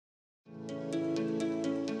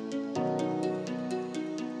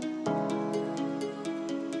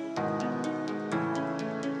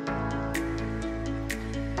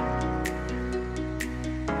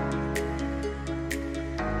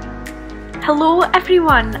Hello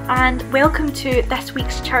everyone and welcome to this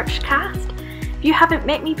week's Churchcast. If you haven't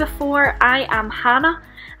met me before, I am Hannah.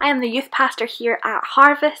 I am the youth pastor here at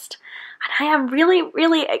Harvest and I am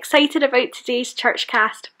really excited about today's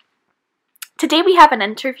Churchcast. Today we have an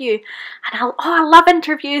interview and I love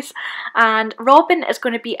interviews, and Robin is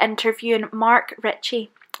going to be interviewing Mark Ritchie.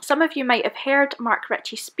 Some of you might have heard Mark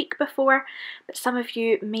Ritchie speak before, but some of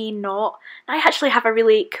you may not. I actually have a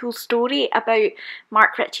really cool story about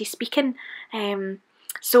Mark Ritchie speaking.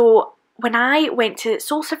 So when I went to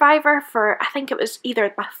Soul Survivor for, I think it was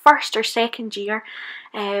either my first or second year,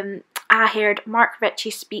 I heard Mark Ritchie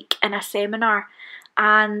speak in a seminar,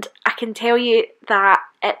 and I can tell you that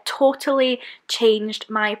it totally changed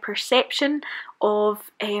my perception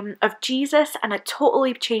of Jesus, and it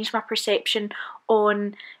totally changed my perception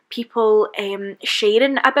on people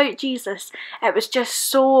sharing about Jesus. It was just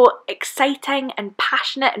so exciting and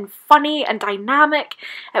passionate and funny and dynamic.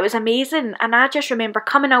 It was amazing, and I just remember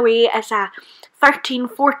coming away as a 13,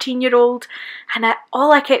 14-year-old, and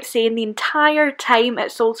all I kept saying the entire time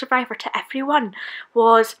at Soul Survivor to everyone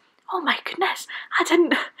was, oh my goodness, I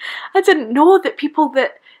didn't know that people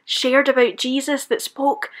that shared about Jesus, that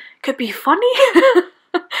spoke, could be funny.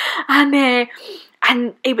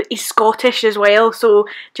 And he's Scottish as well, so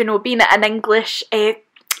you know, being at an English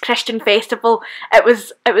Christian festival, it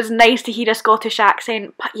was nice to hear a Scottish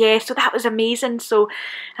accent. But yeah, so that was amazing. So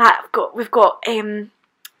we've got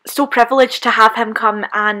so privileged to have him come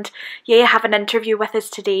and have an interview with us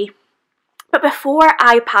today. But before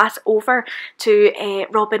I pass over to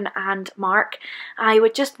Robin and Mark, I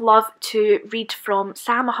would just love to read from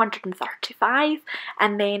Psalm 135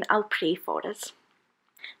 and then I'll pray for us.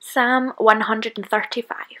 Psalm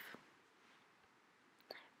 135.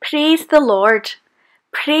 Praise the Lord.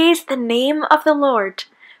 Praise the name of the Lord.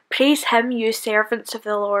 Praise him, you servants of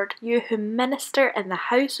the Lord, you who minister in the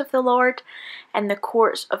house of the Lord, in the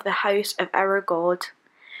courts of the house of our God.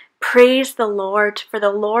 Praise the Lord, for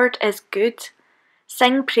the Lord is good.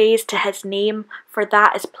 Sing praise to his name, for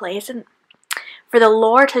that is pleasant. For the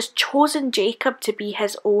Lord has chosen Jacob to be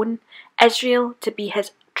his own, Israel to be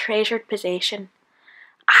his treasured possession.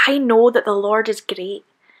 I know that the Lord is great,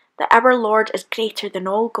 that our Lord is greater than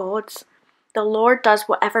all gods. The Lord does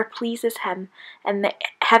whatever pleases him in the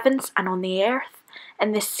heavens and on the earth,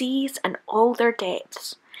 in the seas and all their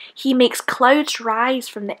depths. He makes clouds rise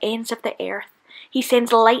from the ends of the earth. He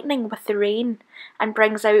sends lightning with the rain and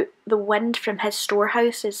brings out the wind from his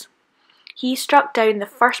storehouses. He struck down the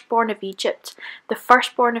firstborn of Egypt, the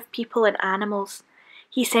firstborn of people and animals.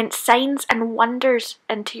 He sent signs and wonders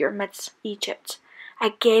into your midst, Egypt.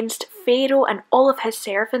 Against Pharaoh and all of his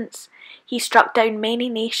servants, he struck down many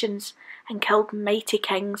nations and killed mighty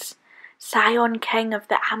kings. Sihon, king of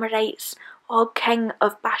the Amorites, Og, king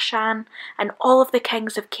of Bashan, and all of the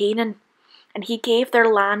kings of Canaan. And he gave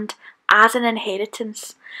their land as an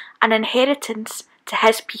inheritance to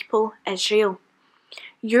his people Israel.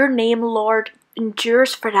 Your name, Lord,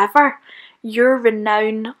 endures forever, your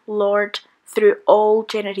renown, Lord, through all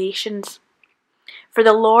generations. For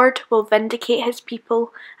the Lord will vindicate his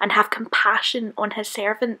people and have compassion on his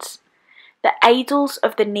servants. The idols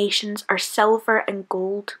of the nations are silver and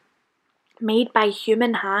gold, made by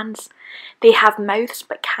human hands. They have mouths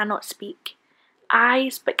but cannot speak,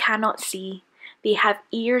 eyes but cannot see. They have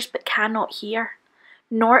ears but cannot hear,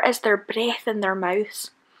 nor is there breath in their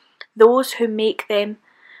mouths. Those who make them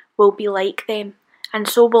will be like them, and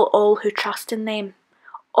so will all who trust in them.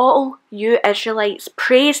 All you Israelites,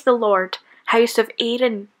 praise the Lord. House of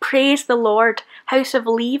Aaron, praise the Lord. House of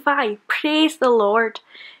Levi, praise the Lord.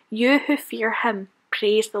 You who fear him,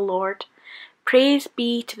 praise the Lord. Praise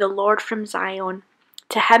be to the Lord from Zion,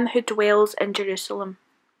 to him who dwells in Jerusalem.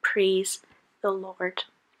 Praise the Lord.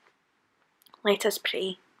 Let us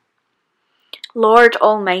pray. Lord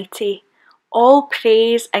Almighty, all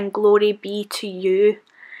praise and glory be to you.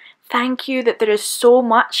 Thank you that there is so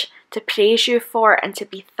much to praise you for and to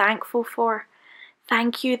be thankful for.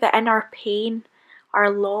 Thank you that in our pain,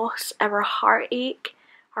 our loss, our heartache,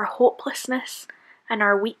 our hopelessness, and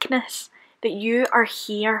our weakness, that you are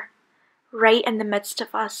here, right in the midst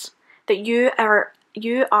of us, that you are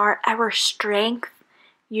our strength,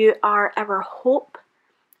 you are our hope,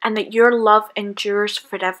 and that your love endures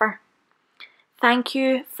forever. Thank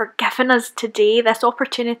you for giving us today this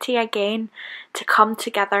opportunity again to come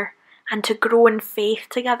together and to grow in faith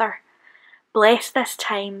together. Bless this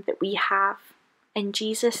time that we have. In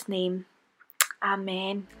Jesus' name,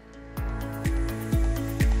 Amen.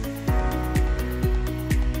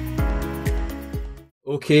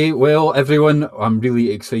 Okay, well, everyone, I'm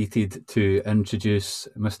really excited to introduce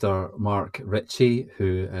Mr. Mark Ritchie,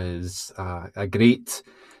 who is a great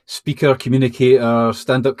speaker, communicator,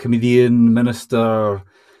 stand-up comedian, minister,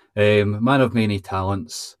 man of many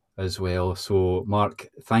talents as well. So, Mark,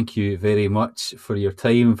 thank you very much for your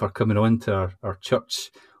time, for coming on to our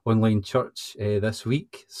church, online church this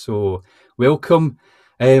week. So, welcome.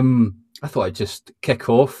 I thought I'd just kick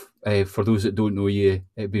off. For those that don't know you,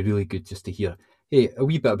 it'd be really good just to hear, hey, a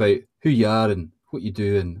wee bit about who you are and what you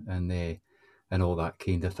do and all that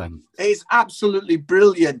kind of thing. It's absolutely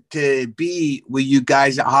brilliant to be with you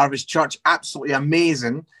guys at Harvest Church. Absolutely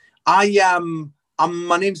amazing.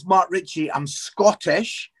 My name's Mark Ritchie. I'm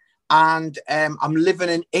Scottish, and I'm living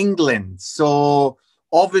in England. So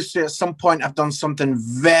obviously at some point I've done something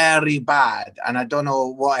very bad, and I don't know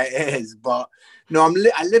what it is, but no,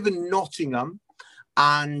 I live in Nottingham,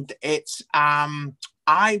 and it's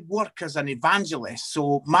I work as an evangelist.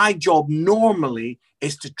 So my job normally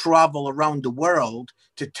is to travel around the world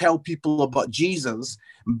to tell people about Jesus.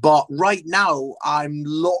 But right now I'm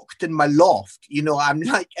locked in my loft. You know, I'm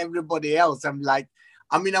like everybody else. I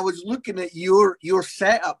was looking at your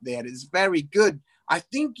setup there. It's very good. I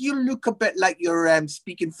think you look a bit like you're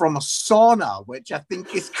speaking from a sauna, which I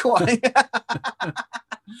think is quite...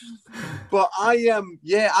 But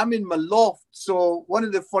I'm in my loft. So one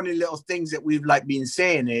of the funny little things that we've been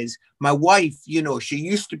saying is my wife, she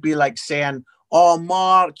used to be saying, oh,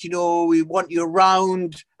 Mark, we want you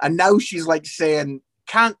around. And now she's saying,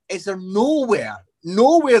 is there nowhere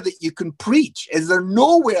that you can preach? Is there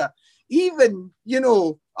nowhere, even,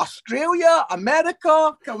 Australia,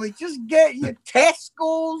 America? Can we just get you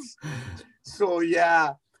Tesco's? So,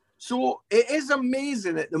 yeah. So it is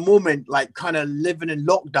amazing at the moment, kind of living in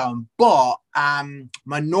lockdown. But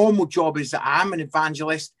my normal job is that I'm an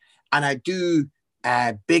evangelist, and I do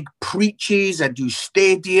big preaches, I do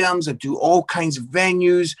stadiums, I do all kinds of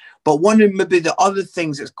venues. But one of maybe the other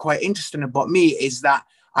things that's quite interesting about me is that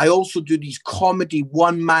I also do these comedy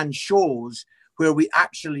one-man shows where we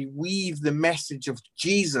actually weave the message of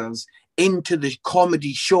Jesus into the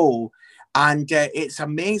comedy show. And it's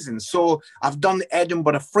amazing. So I've done the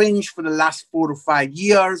Edinburgh Fringe for the last 4 or 5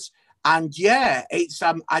 years. And yeah, it's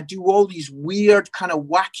I do all these weird kind of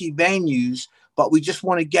wacky venues, but we just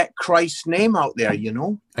want to get Christ's name out there,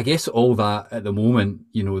 I guess all that at the moment,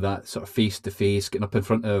 that sort of face-to-face, getting up in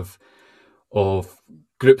front of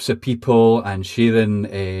groups of people and sharing,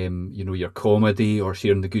 your comedy or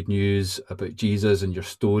sharing the good news about Jesus and your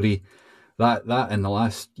story. That in the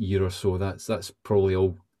last year or so, that's probably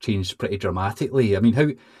all changed pretty dramatically. I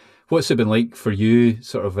mean, what's it been like for you,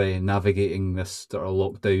 sort of navigating this sort of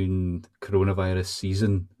lockdown coronavirus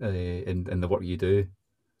season in the work you do?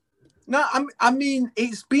 No, I mean,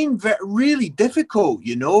 it's been really difficult,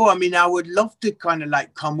 I mean, I would love to kind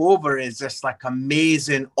of come over as this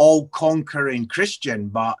amazing, all-conquering Christian,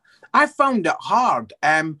 but I found it hard.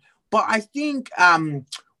 But I think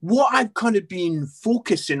what I've kind of been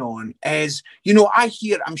focusing on is,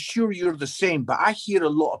 I'm sure you're the same, but I hear a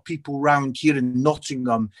lot of people around here in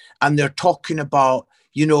Nottingham, and they're talking about,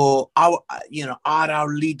 are our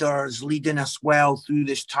leaders leading us well through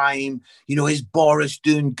this time? Is Boris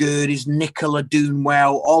doing good? Is Nicola doing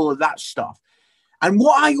well? All of that stuff. And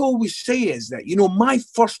what I always say is that, my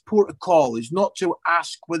first port of call is not to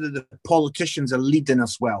ask whether the politicians are leading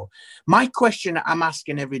us well. My question that I'm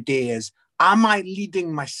asking every day is, am I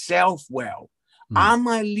leading myself well? Am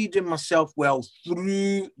I leading myself well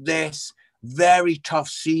through this very tough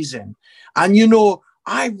season? And,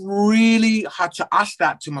 I've really had to ask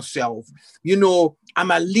that to myself.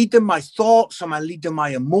 Am I leading my thoughts? Am I leading my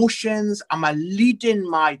emotions? Am I leading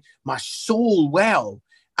my soul well?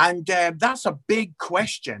 And that's a big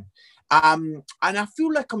question. And I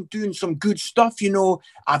feel like I'm doing some good stuff.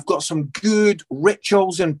 I've got some good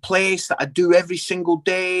rituals in place that I do every single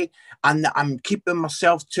day, and that I'm keeping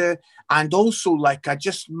myself to. And also, I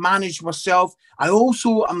just manage myself. I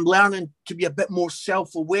also am learning to be a bit more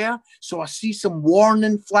self-aware. So I see some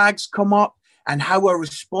warning flags come up and how I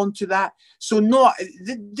respond to that. So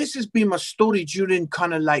this has been my story during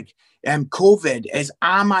kind of COVID is,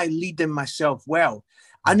 am I leading myself well?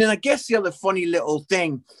 And then I guess the other funny little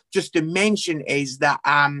thing just to mention is that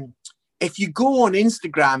if you go on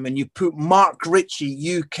Instagram and you put Mark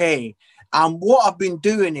Ritchie UK, what I've been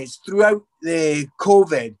doing is throughout the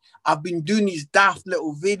COVID, I've been doing these daft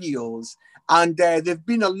little videos, and they've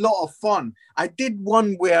been a lot of fun. I did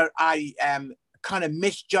one where I kind of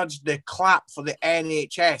misjudged the clap for the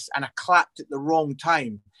NHS, and I clapped at the wrong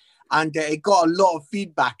time. And it got a lot of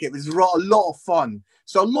feedback. It was a lot of fun.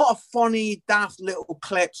 So a lot of funny, daft little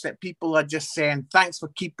clips that people are just saying, thanks for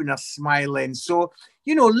keeping us smiling. So,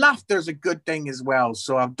 laughter's a good thing as well.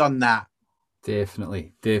 So I've done that.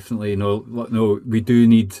 Definitely. No, we do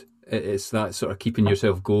need it's that sort of keeping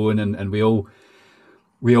yourself going, and we all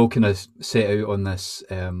kind of set out on this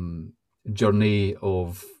journey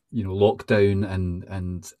of lockdown,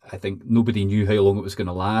 and I think nobody knew how long it was going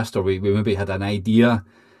to last, or we maybe had an idea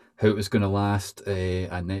how it was going to last,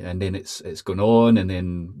 and then it's gone on, and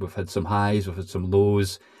then we've had some highs, we've had some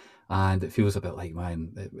lows, and it feels a bit like,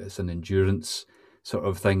 man, it's an endurance sort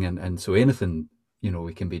of thing, and so anything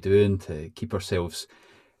we can be doing to keep ourselves,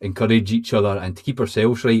 encourage each other, and to keep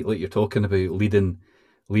ourselves right, like you're talking about,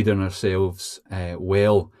 leading ourselves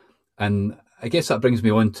well. And I guess that brings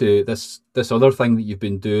me on to this other thing that you've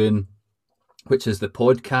been doing, which is the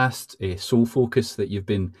podcast, Soul Focus, that you've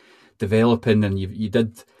been developing, and you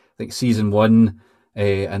did, I think, season 1,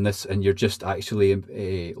 and you're just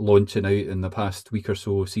actually launching out in the past week or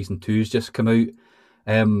so. Season 2's just come out.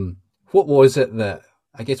 What was it that,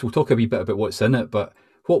 I guess we'll talk a wee bit about what's in it, but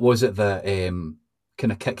what was it that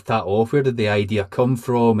kind of kicked that off? Where did the idea come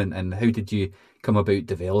from, and how did you come about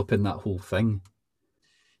developing that whole thing?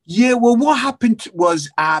 Yeah, well, what happened was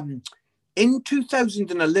in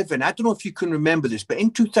 2011, I don't know if you can remember this, but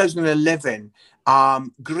in 2011,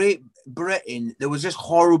 Great Britain, there was this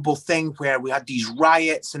horrible thing where we had these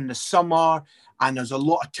riots in the summer, and there's a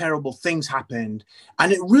lot of terrible things happened,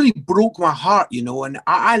 and it really broke my heart, and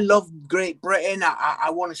I love Great Britain. I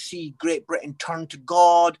want to see Great Britain turn to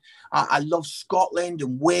God. I love Scotland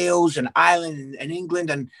and Wales and Ireland and England,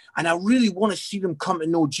 and I really want to see them come to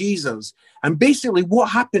know Jesus. And basically what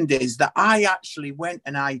happened is that I actually went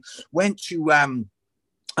and I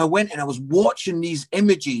was watching these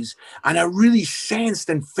images, and I really sensed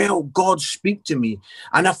and felt God speak to me.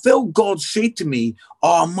 And I felt God say to me,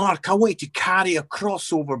 "Oh, Mark, I want you to carry a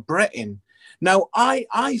cross over Britain." Now,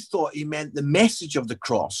 I thought he meant the message of the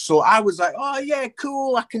cross. So I was like, "Oh, yeah,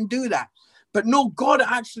 cool, I can do that." But no, God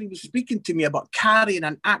actually was speaking to me about carrying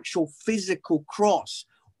an actual physical cross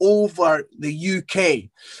over the UK.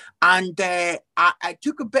 And I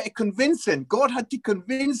took a bit of convincing. God had to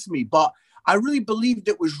convince me, but I really believed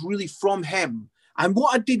it was really from him. And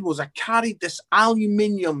what I did was I carried this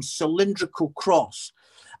aluminium cylindrical cross.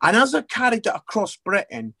 And as I carried it across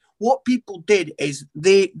Britain, what people did is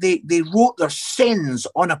they wrote their sins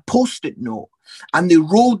on a Post-it note, and they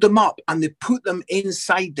rolled them up and they put them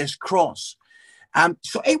inside this cross.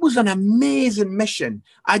 So it was an amazing mission.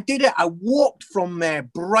 I did it. I walked from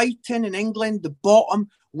Brighton in England, the bottom,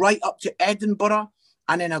 right up to Edinburgh.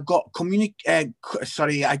 And then I got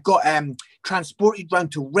transported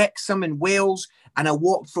round to Wrexham in Wales, and I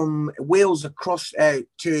walked from Wales across to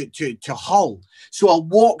Hull. So I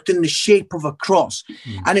walked in the shape of a cross,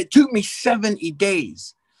 and it took me 70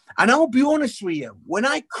 days. And I'll be honest with you, when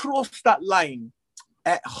I crossed that line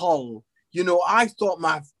at Hull, I thought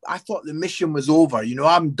the mission was over.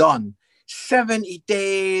 I'm done. 70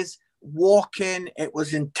 days. Walking, it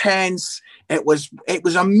was intense, it was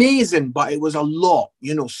amazing, but it was a lot.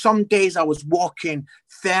 Some days I was walking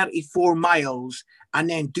 34 miles and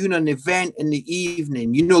then doing an event in the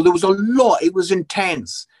evening. There was a lot. It was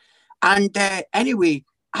intense. And anyway,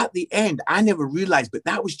 at the end, I never realized, but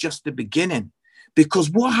that was just the beginning, because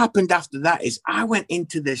what happened after that is I went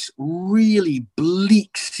into this really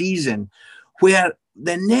bleak season where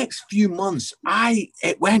the next few months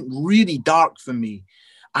it went really dark for me.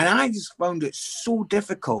 And I just found it so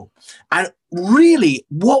difficult. And really,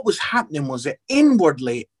 what was happening was that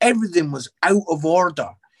inwardly, everything was out of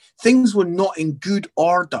order. Things were not in good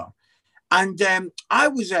order. And I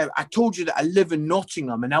told you that I live in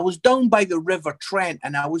Nottingham, and I was down by the River Trent,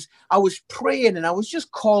 and I was praying, and I was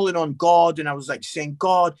just calling on God, and I was like saying,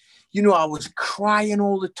 God, I was crying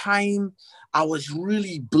all the time. I was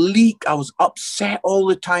really bleak. I was upset all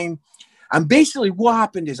the time. And basically what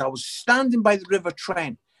happened is I was standing by the River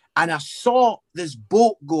Trent, and I saw this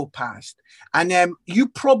boat go past. And you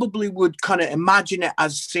probably would kind of imagine it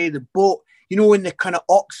as, say, the boat, in the kind of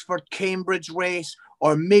Oxford-Cambridge race,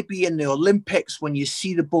 or maybe in the Olympics when you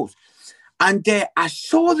see the boats. And I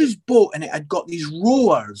saw this boat, and it had got these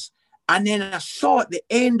rowers. And then I saw at the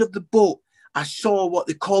end of the boat, I saw what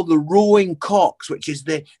they call the rowing cocks, which is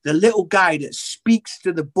the little guy that speaks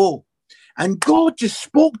to the boat. And God just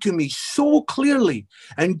spoke to me so clearly.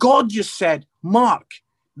 And God just said, Mark,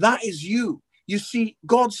 that is you. You see,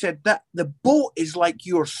 God said that the boat is like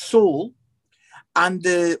your soul, and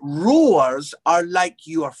the rowers are like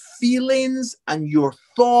your feelings and your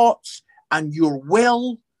thoughts and your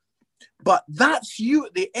will. But that's you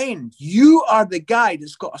at the end. You are the guy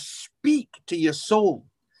that's got to speak to your soul.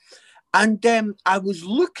 And I was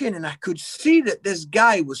looking, and I could see that this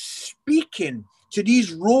guy was speaking to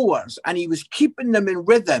these rowers, and he was keeping them in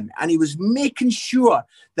rhythm, and he was making sure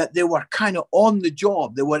that they were kind of on the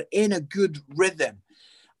job. They were in a good rhythm.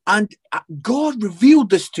 And God revealed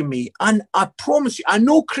this to me. And I promise you, I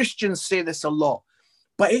know Christians say this a lot,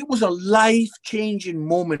 but it was a life-changing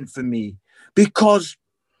moment for me, because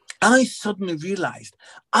I suddenly realized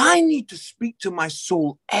I need to speak to my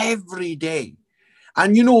soul every day.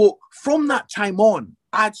 And, from that time on,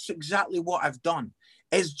 that's exactly what I've done.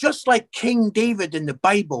 It's just like King David in the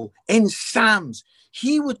Bible, in Psalms.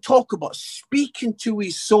 He would talk about speaking to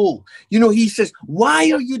his soul. He says,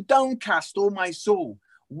 "Why are you downcast, O my soul?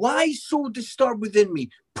 Why so disturbed within me?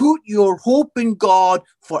 Put your hope in God,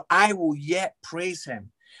 for I will yet praise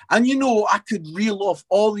him." And I could reel off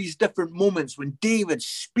all these different moments when David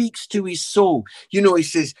speaks to his soul. He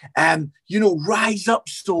says, "Rise up,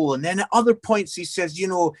 soul." And then at other points he says,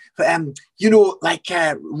 return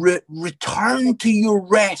to your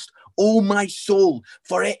rest, oh my soul,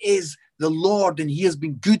 for it is the Lord and he has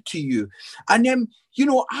been good to you. And then,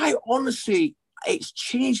 I honestly, it's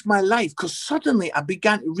changed my life, because suddenly I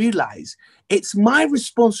began to realize it's my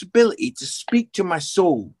responsibility to speak to my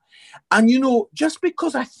soul. And, just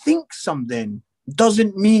because I think something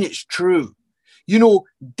doesn't mean it's true.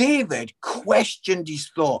 David questioned his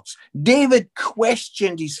thoughts. David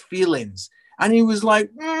questioned his feelings. And he was like,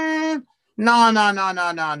 no, no, no, no,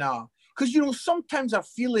 no, no. Because, sometimes our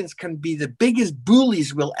feelings can be the biggest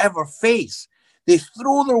bullies we'll ever face. They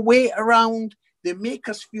throw their weight around. They make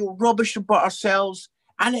us feel rubbish about ourselves.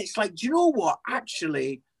 And it's like, do you know what?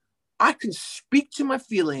 Actually, I can speak to my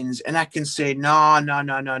feelings and I can say, no, no,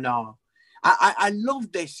 no, no, no. I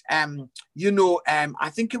love this. I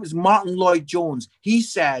think it was Martin Lloyd-Jones. He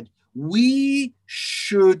said, we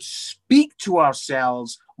should speak to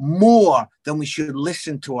ourselves more than we should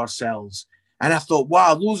listen to ourselves. And I thought,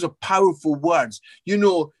 wow, those are powerful words.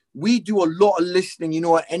 We do a lot of listening,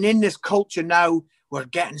 and in this culture now, we're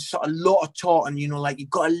getting sort of a lot of taught, and, you've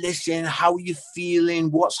got to listen, how are you feeling,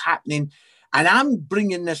 what's happening? And I'm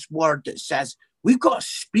bringing this word that says, we've got to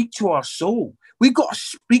speak to our soul. We've got to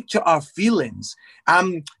speak to our feelings.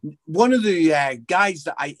 One of the guys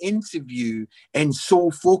that I interview in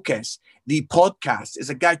Soul Focus, the podcast, is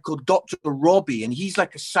a guy called Dr. Robbie, and he's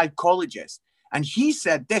like a psychologist. And he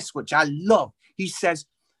said this, which I love. He says,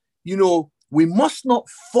 we must not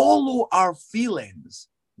follow our feelings.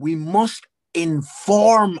 We must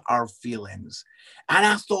inform our feelings. And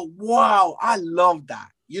I thought, wow, I love that.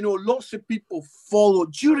 Lots of people follow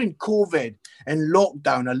during COVID and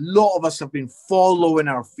lockdown. A lot of us have been following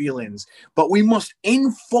our feelings, but we must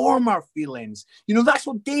inform our feelings. That's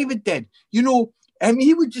what David did.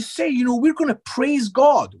 He would just say, we're going to praise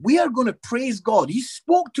God. We are going to praise God. He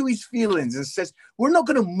spoke to his feelings and says, we're not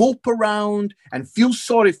going to mope around and feel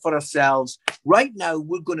sorry for ourselves. Right now,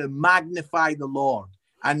 we're going to magnify the Lord.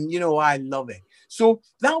 And, I love it. So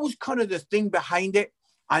that was kind of the thing behind it.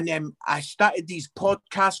 And then I started these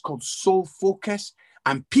podcasts called Soul Focus,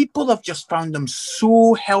 and people have just found them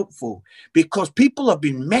so helpful, because people have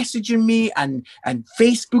been messaging me and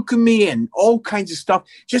Facebooking me and all kinds of stuff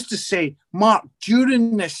just to say, Mark,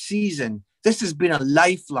 during this season, this has been a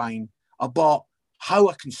lifeline about how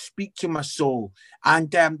I can speak to my soul. And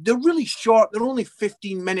they're really short. They're only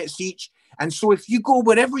 15 minutes each. And so if you go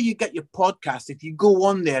wherever you get your podcast, if you go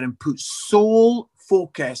on there and put Soul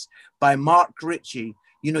Focus by Mark Ritchie,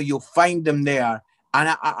 you'll find them there.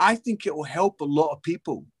 And I think it will help a lot of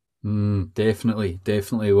people. Definitely.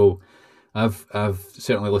 Well, I've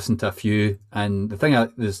certainly listened to a few, and the thing,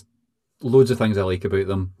 there's loads of things I like about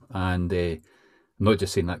them, and I'm not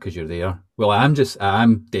just saying that because you're there. Well, I'm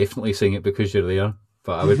definitely saying it because you're there,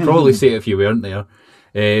 but I would probably say it if you weren't there.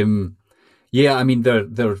 Yeah, I mean,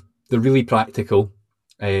 they're really practical.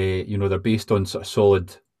 They're based on sort of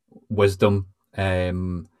solid wisdom.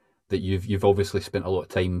 That you've obviously spent a lot of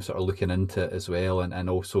time sort of looking into it as well, and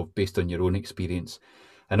also based on your own experience,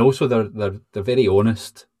 and also they're very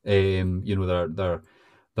honest. They're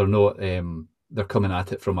not they're coming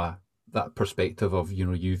at it from that perspective of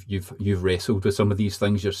you've wrestled with some of these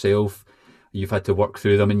things yourself, you've had to work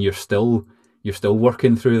through them, and you're still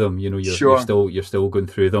working through them. You're still going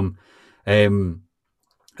through them. I don't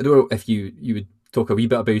know if you would talk a wee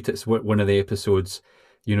bit about it. It's one of the episodes.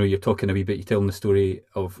 You're talking a wee bit, you're telling the story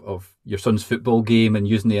of your son's football game and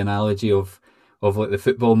using the analogy of like the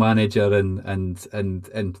football manager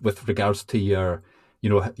and with regards to your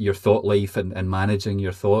thought life and managing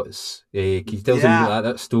your thoughts. Can you tell us about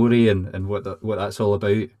that story and what that's all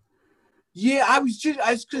about? Yeah, I was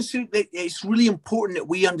going to say that it's really important that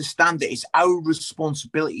we understand that it's our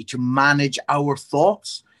responsibility to manage our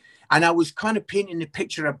thoughts. And I was kind of painting the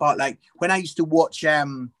picture about, like, when I used to watch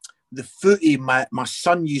the footy my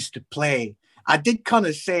son used to play, I did kind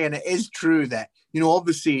of say, and it is true, that you know,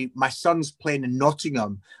 obviously my son's playing in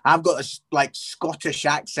Nottingham. I've got a like Scottish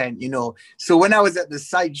accent, you know. So when I was at the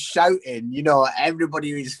side shouting, you know,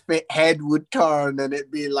 everybody's head would turn and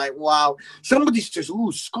it'd be like, wow. Somebody says,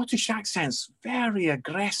 "Oh, Scottish accent's very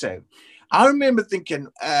aggressive." I remember thinking,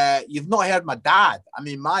 you've not heard my dad. I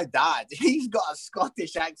mean, my dad, he's got a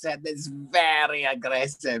Scottish accent that's very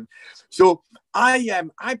aggressive. So I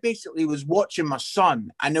basically was watching my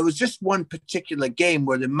son, and there was just one particular game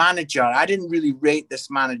where the manager, I didn't really rate this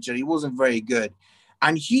manager. He wasn't very good.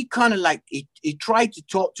 And he kind of like, he tried to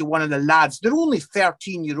talk to one of the lads. They're only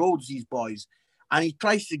 13-year-olds, these boys. And he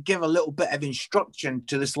tries to give a little bit of instruction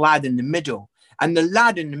to this lad in the middle. And the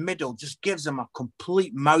lad in the middle just gives him a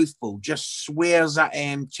complete mouthful, just swears at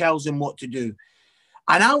him, tells him what to do.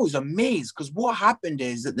 And I was amazed because what happened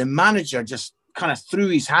is that the manager just kind of threw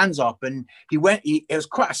his hands up and it was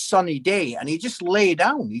quite a sunny day and he just lay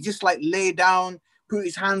down. He just like lay down, put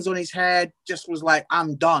his hands on his head, just was like,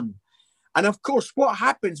 "I'm done." And of course, what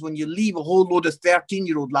happens when you leave a whole load of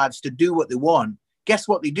 13-year-old lads to do what they want? Guess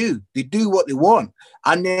what they do? They do what they want.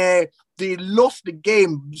 And they lost the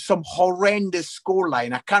game, some horrendous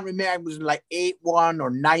scoreline. I can't remember, it was like 8-1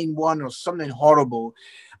 or 9-1 or something horrible.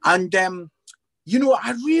 And, you know,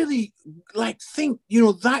 I really like think, you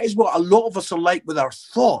know, that is what a lot of us are like with our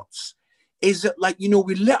thoughts, is that like, you know,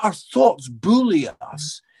 we let our thoughts bully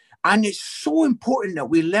us. And it's so important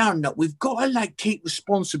that we learn that we've got to like take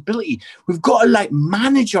responsibility. We've got to like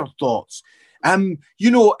manage our thoughts.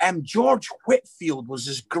 You know, George Whitfield was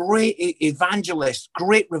this great evangelist,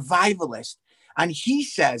 great revivalist. And he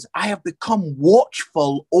says, "I have become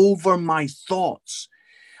watchful over my thoughts."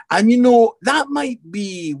 And, you know, that might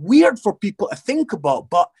be weird for people to think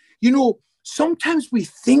about, but, you know, sometimes we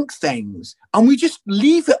think things and we just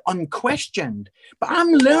leave it unquestioned. But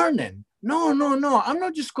I'm learning. No. I'm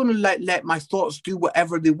not just going to let my thoughts do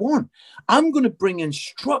whatever they want. I'm going to bring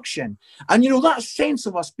instruction. And, you know, that sense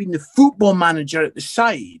of us being the football manager at the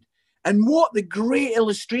side. And what the great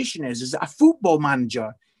illustration is that a football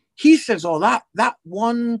manager, he says, "Oh, that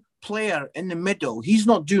one player in the middle, he's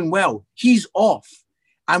not doing well. He's off.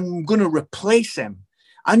 I'm going to replace him."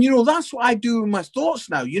 And, you know, that's what I do with my thoughts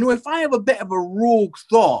now. You know, if I have a bit of a rogue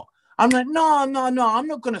thought, I'm like, no, I'm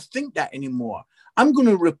not going to think that anymore. I'm going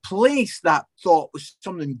to replace that thought with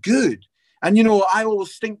something good. And, you know, I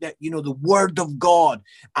always think that, you know, the word of God,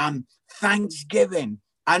 thanksgiving,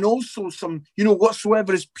 and also some, you know,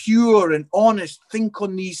 whatsoever is pure and honest, think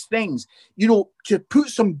on these things, you know, to put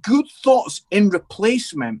some good thoughts in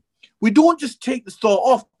replacement. We don't just take the thought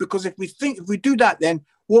off, because if we do that, then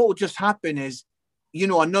what will just happen is, you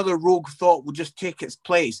know, another rogue thought will just take its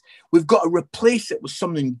place. We've got to replace it with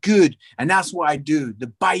something good. And that's what I do. The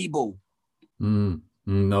Bible.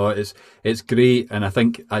 No, it's great, and I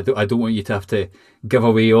think I don't want you to have to give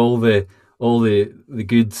away all the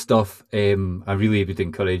good stuff. I really would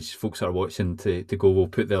encourage folks that are watching to go. We'll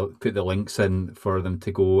put the links in for them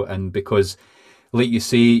to go, and because, like you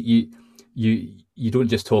say, you don't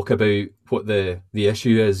just talk about what the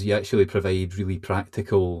issue is. You actually provide really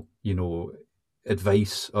practical, you know,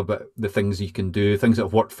 advice about the things you can do, things that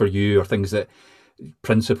have worked for you, or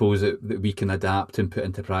principles that we can adapt and put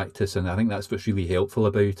into practice. And I think that's what's really helpful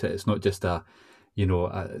about it. It's not just a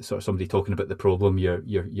sort of somebody talking about the problem.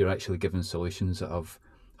 You're actually giving solutions that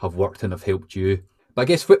have worked and have helped you. But I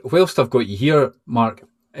guess whilst I've got you here, Mark,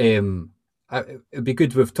 it'd be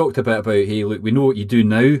good. We've talked a bit about, hey, look, we know what you do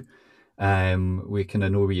now. We kind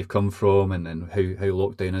of know where you've come from and how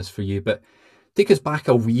lockdown is for you. But take us back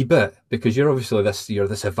a wee bit, because you're obviously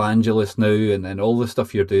this evangelist now and all the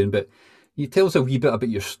stuff you're doing. But you tell us a wee bit about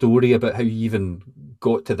your story, about how you even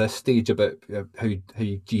got to this stage, about how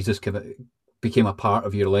Jesus became a part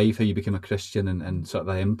of your life, how you became a Christian, and sort of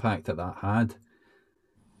the impact that had.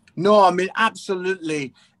 No, I mean,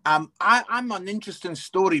 absolutely. I'm an interesting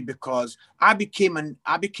story, because I became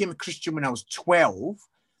a Christian when I was 12,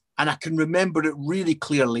 and I can remember it really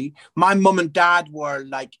clearly. My mum and dad were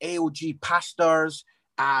like AOG pastors.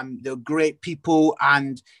 They're great people,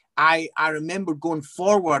 and I remember going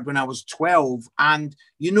forward when I was 12, and,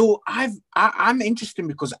 you know, I'm interested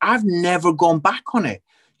because I've never gone back on it.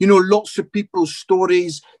 You know, lots of people's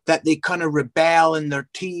stories that they kind of rebel in their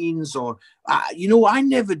teens, or, you know, I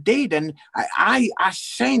never did. And I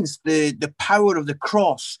sensed the power of the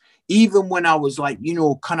cross, even when I was like, you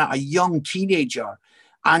know, kind of a young teenager.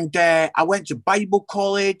 And I went to Bible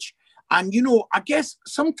college. And, you know, I guess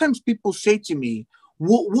sometimes people say to me,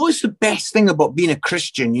 what's the best thing about being a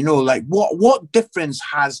Christian? You know, like what difference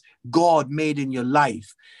has God made in your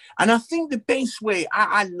life? And I think the best way,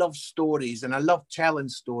 I love stories and I love telling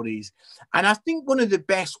stories. And I think one of the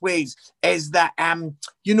best ways is that,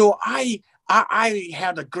 you know, I I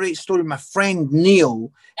heard a great story. My friend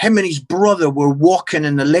Neil, him and his brother were walking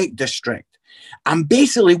in the Lake District. And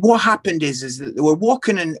basically what happened is that they were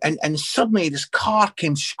walking and suddenly this car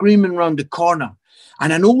came screaming around the corner.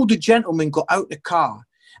 And an older gentleman got out the car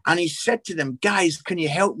and he said to them, guys, can you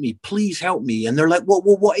help me? Please help me. And they're like,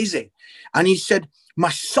 what is it? And he said, my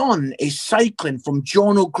son is cycling from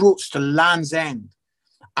John O'Groats to Land's End.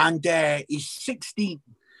 And he's 16.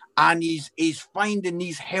 And he's finding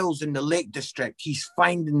these hills in the Lake District. He's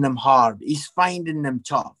finding them hard. He's finding them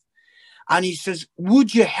tough. And he says,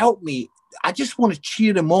 would you help me? I just want to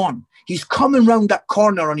cheer him on. He's coming round that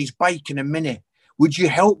corner on his bike in a minute. Would you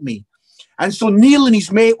help me? And so Neil and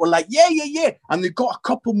his mate were like, yeah. And they got a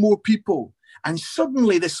couple more people. And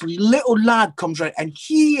suddenly this little lad comes right and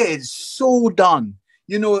he is so done.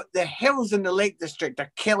 You know, the hills in the Lake District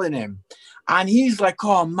are killing him. And he's like,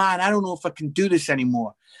 oh man, I don't know if I can do this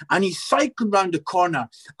anymore. And he's cycling around the corner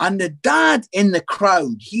and the dad in the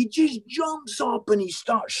crowd, he just jumps up and he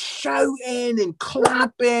starts shouting and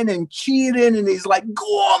clapping and cheering. And he's like, go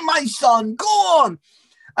on, my son, go on.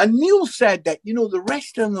 And Neil said that, you know, the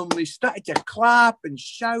rest of them, they started to clap and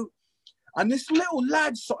shout. And this little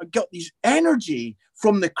lad sort of got this energy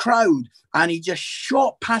from the crowd and he just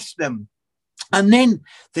shot past them. And then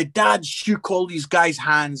the dad shook all these guys'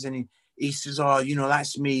 hands and he says, oh, you know,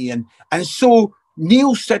 that's me. And so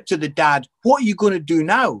Neil said to the dad, what are you going to do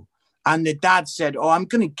now? And the dad said, oh, I'm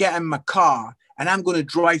going to get in my car and I'm going to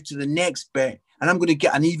drive to the next bit and I'm going to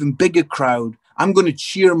get an even bigger crowd. I'm going to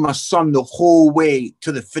cheer my son the whole way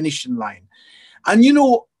to the finishing line. And, you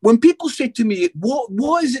know, when people say to me,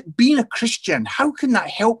 what is it being a Christian? How can that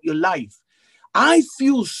help your life? I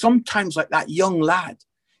feel sometimes like that young lad.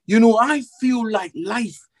 You know, I feel like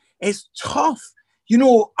life is tough. You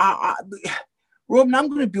know, Robin, I'm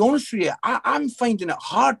going to be honest with you. I'm finding it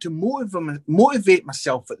hard to motivate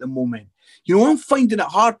myself at the moment. You know, I'm finding it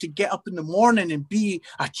hard to get up in the morning and be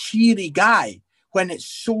a cheery guy when it's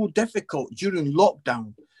so difficult during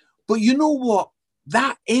lockdown. But you know what?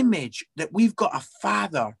 That image that we've got a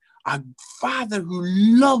father who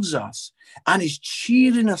loves us and is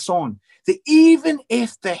cheering us on, that even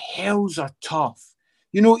if the hills are tough,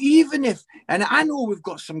 you know, even if, and I know we've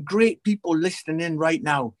got some great people listening in right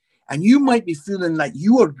now, and you might be feeling like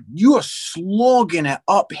you are slogging it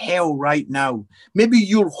uphill right now. Maybe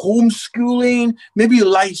you're homeschooling, maybe your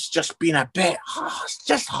life's just been a bit, it's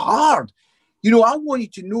just hard. You know, I want you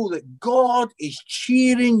to know that God is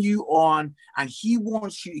cheering you on and he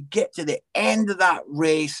wants you to get to the end of that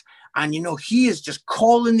race. And, you know, he is just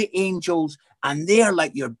calling the angels and they're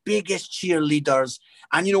like your biggest cheerleaders.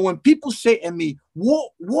 And, you know, when people say to me,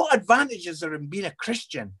 what advantages are in being a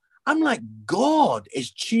Christian? I'm like, God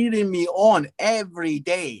is cheering me on every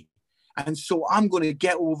day. And so I'm going to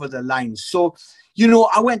get over the line. So, you know,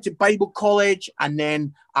 I went to Bible college and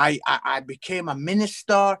then I became a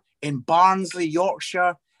minister in Barnsley,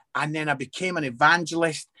 Yorkshire. And then I became an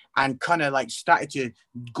evangelist and kind of like started to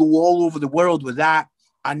go all over the world with that.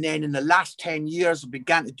 And then in the last 10 years, I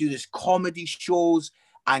began to do this comedy shows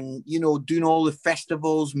and, you know, doing all the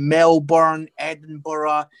festivals, Melbourne,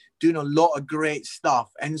 Edinburgh, doing a lot of great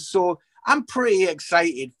stuff. And so I'm pretty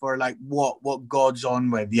excited for like what God's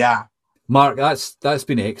on with. Yeah. Mark, that's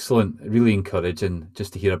been excellent, really encouraging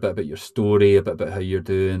just to hear a bit about your story, a bit about how you're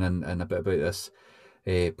doing and a bit about this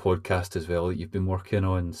podcast as well that you've been working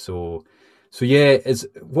on. So yeah,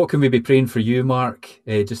 what can we be praying for you, Mark,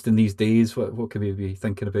 just in these days? What can we be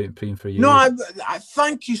thinking about and praying for you? No, I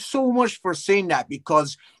thank you so much for saying that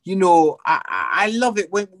because, you know, I love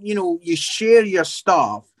it when, you know, you share your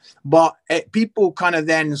stuff, but people kind of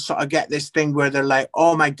then sort of get this thing where they're like,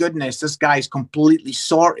 oh my goodness, this guy's completely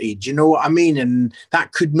sorted. You know what I mean? And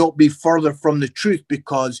that could not be further from the truth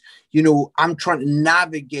because, you know, I'm trying to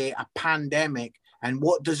navigate a pandemic. And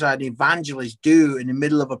what does an evangelist do in the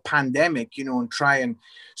middle of a pandemic, you know, and try and...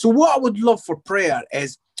 So what I would love for prayer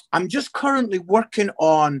is I'm just currently working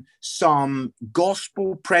on some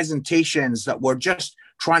gospel presentations that we're just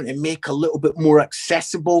trying to make a little bit more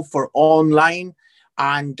accessible for online.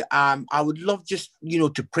 And I would love just, you know,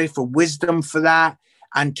 to pray for wisdom for that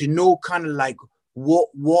and to know kind of like what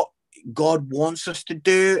God wants us to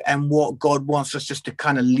do and what God wants us just to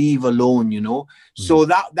kind of leave alone, you know. Mm-hmm. So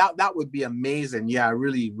that would be amazing. Yeah, I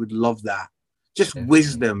really would love that. Just definitely.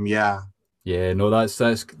 Wisdom, yeah. Yeah, no, that's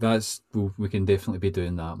we can definitely be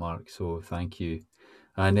doing that, Mark. So thank you,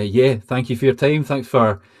 and yeah, thank you for your time. Thanks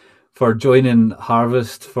for joining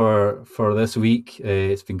Harvest for this week.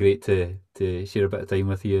 It's been great to share a bit of time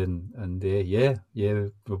with you, and yeah,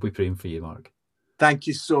 we'll be praying for you, Mark. Thank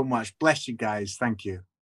you so much. Bless you guys. Thank you.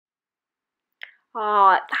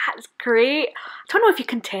 Oh, that's great. I don't know if you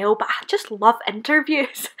can tell, but I just love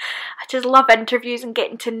interviews. I just love interviews and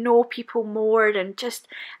getting to know people more and just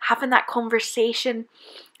having that conversation.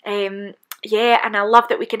 Yeah, and I love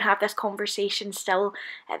that we can have this conversation still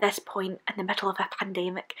at this point in the middle of a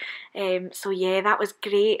pandemic. So yeah, that was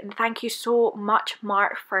great, and thank you so much,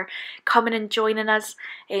 Mark, for coming and joining us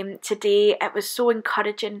today. It was so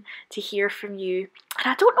encouraging to hear from you. And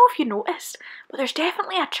I don't know if you noticed, but there's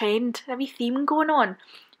definitely a trend, a wee theme going on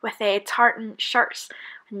with tartan shirts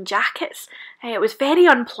and jackets. It was very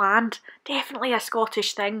unplanned, definitely a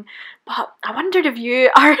Scottish thing, but I wondered if you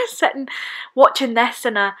are sitting watching this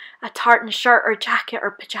in a tartan shirt or jacket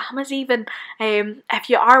or pyjamas even. If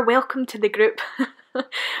you are, welcome to the group.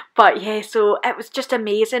 But yeah, so it was just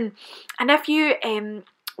amazing. And if you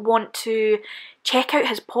want to check out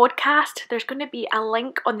his podcast, there's going to be a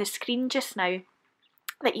link on the screen just now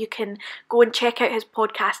that you can go and check out his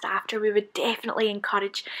podcast after. We would definitely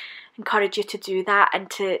encourage you to do that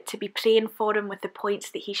and to be praying for him with the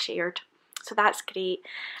points that he shared. So that's great.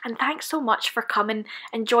 And thanks so much for coming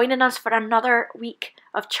and joining us for another week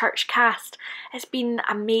of Churchcast. It's been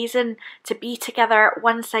amazing to be together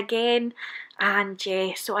once again. And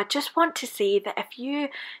yeah, so I just want to say that if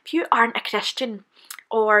you aren't a Christian,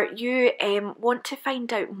 or you want to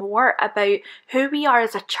find out more about who we are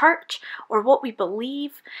as a church or what we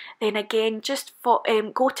believe, then again, just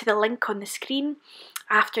go to the link on the screen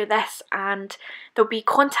after this, and there'll be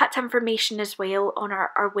contact information as well on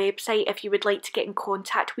our website if you would like to get in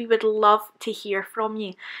contact. We would love to hear from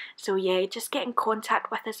you. So yeah, just get in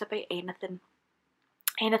contact with us about anything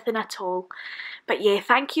at all. But yeah,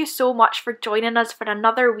 thank you so much for joining us for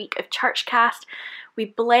another week of Churchcast. We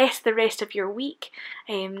bless the rest of your week.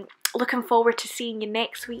 Looking forward to seeing you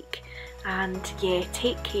next week. And yeah,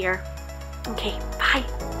 take care. Okay,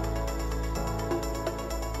 bye.